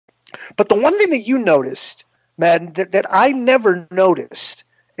But the one thing that you noticed, man, that I never noticed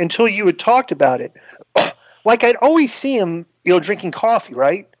until you had talked about it, like I'd always see him, drinking coffee,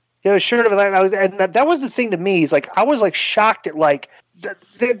 right? Sure. And that was the thing to me. Is like I was like shocked at like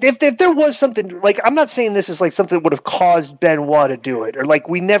if there was something like I'm not saying this is like something that would have caused Benoit to do it or like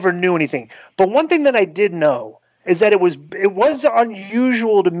we never knew anything. But one thing that I did know is that it was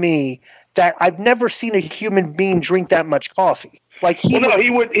unusual to me that I've never seen a human being drink that much coffee. Like he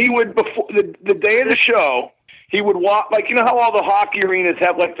would before the day of the show. He would walk, like, how all the hockey arenas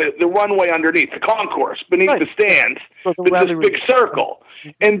have, like, the runway underneath, the concourse, beneath the stands. It's this big circle.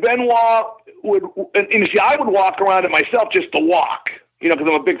 And Benoit would, and see, I would walk around it myself just to walk, because I'm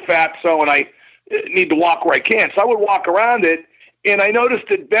a big fatso and I need to walk where I can. So I would walk around it, and I noticed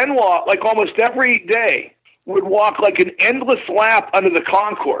that Benoit, like almost every day, would walk like an endless lap under the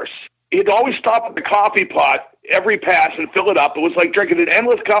concourse. He'd always stop at the coffee pot every pass and fill it up. It was like drinking an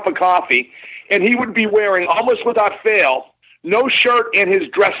endless cup of coffee. And he would be wearing, almost without fail, no shirt and his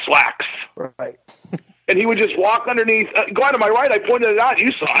dress slacks. Right. And he would just walk underneath. God, am I right? I pointed it out.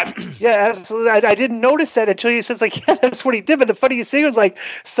 You saw it. Yeah, absolutely. I didn't notice that until you said, like, yeah, that's what he did. But the funniest thing was, like,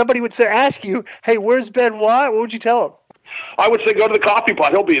 somebody would ask you, hey, where's Benoit? What would you tell him? I would say, go to the coffee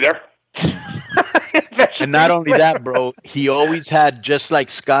pot. He'll be there. And not only that, bro, he always had, just like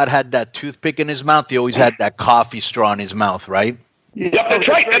Scott had that toothpick in his mouth, he always had that coffee straw in his mouth, right? Yep, that's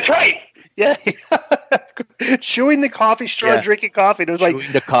right. That's right. Yeah, chewing the coffee straw, drinking coffee. It was like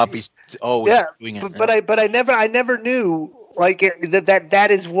chewing the coffee. Oh, yeah. But I never knew like that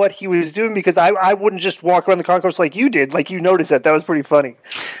is what he was doing because I wouldn't just walk around the concourse like you did. Like you noticed that was pretty funny.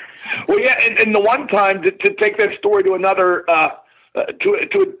 Well, yeah, and the one time to take that story to another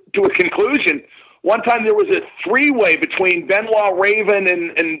to a conclusion. One time there was a three-way between Benoit, Raven,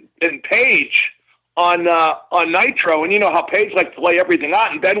 and Paige. On Nitro, and you know how Paige likes to lay everything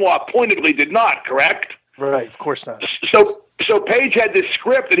out, and Benoit pointedly did not, correct? Right, of course not. So Paige had this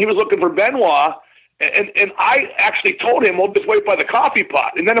script, and he was looking for Benoit, and I actually told him, well, just wait by the coffee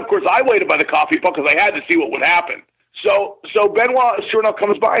pot. And then, of course, I waited by the coffee pot because I had to see what would happen. So Benoit, sure enough,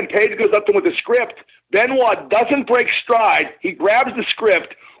 comes by, and Paige goes up to him with the script. Benoit doesn't break stride. He grabs the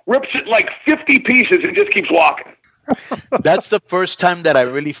script, rips it like 50 pieces, and just keeps walking. That's the first time that I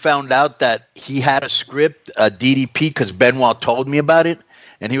really found out that he had a script, a DDP, because Benoit told me about it.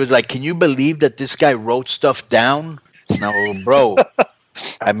 And he was like, can you believe that this guy wrote stuff down? No, bro.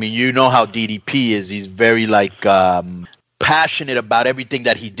 I mean, you know how DDP is. He's very, like, passionate about everything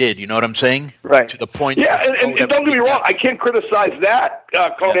that he did. You know what I'm saying? Right. To the point. Yeah, and don't get me wrong. I can't criticize that,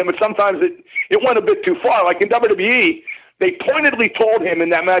 Konnan, but sometimes it went a bit too far. Like in WWE, they pointedly told him in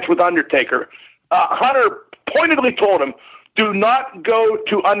that match with Undertaker, Hunter pointedly told him, do not go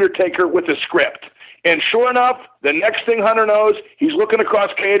to Undertaker with a script. And sure enough, the next thing Hunter knows, he's looking across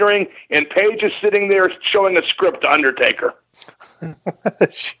catering, and Paige is sitting there showing a script to Undertaker.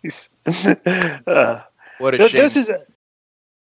 Jeez. What a shame.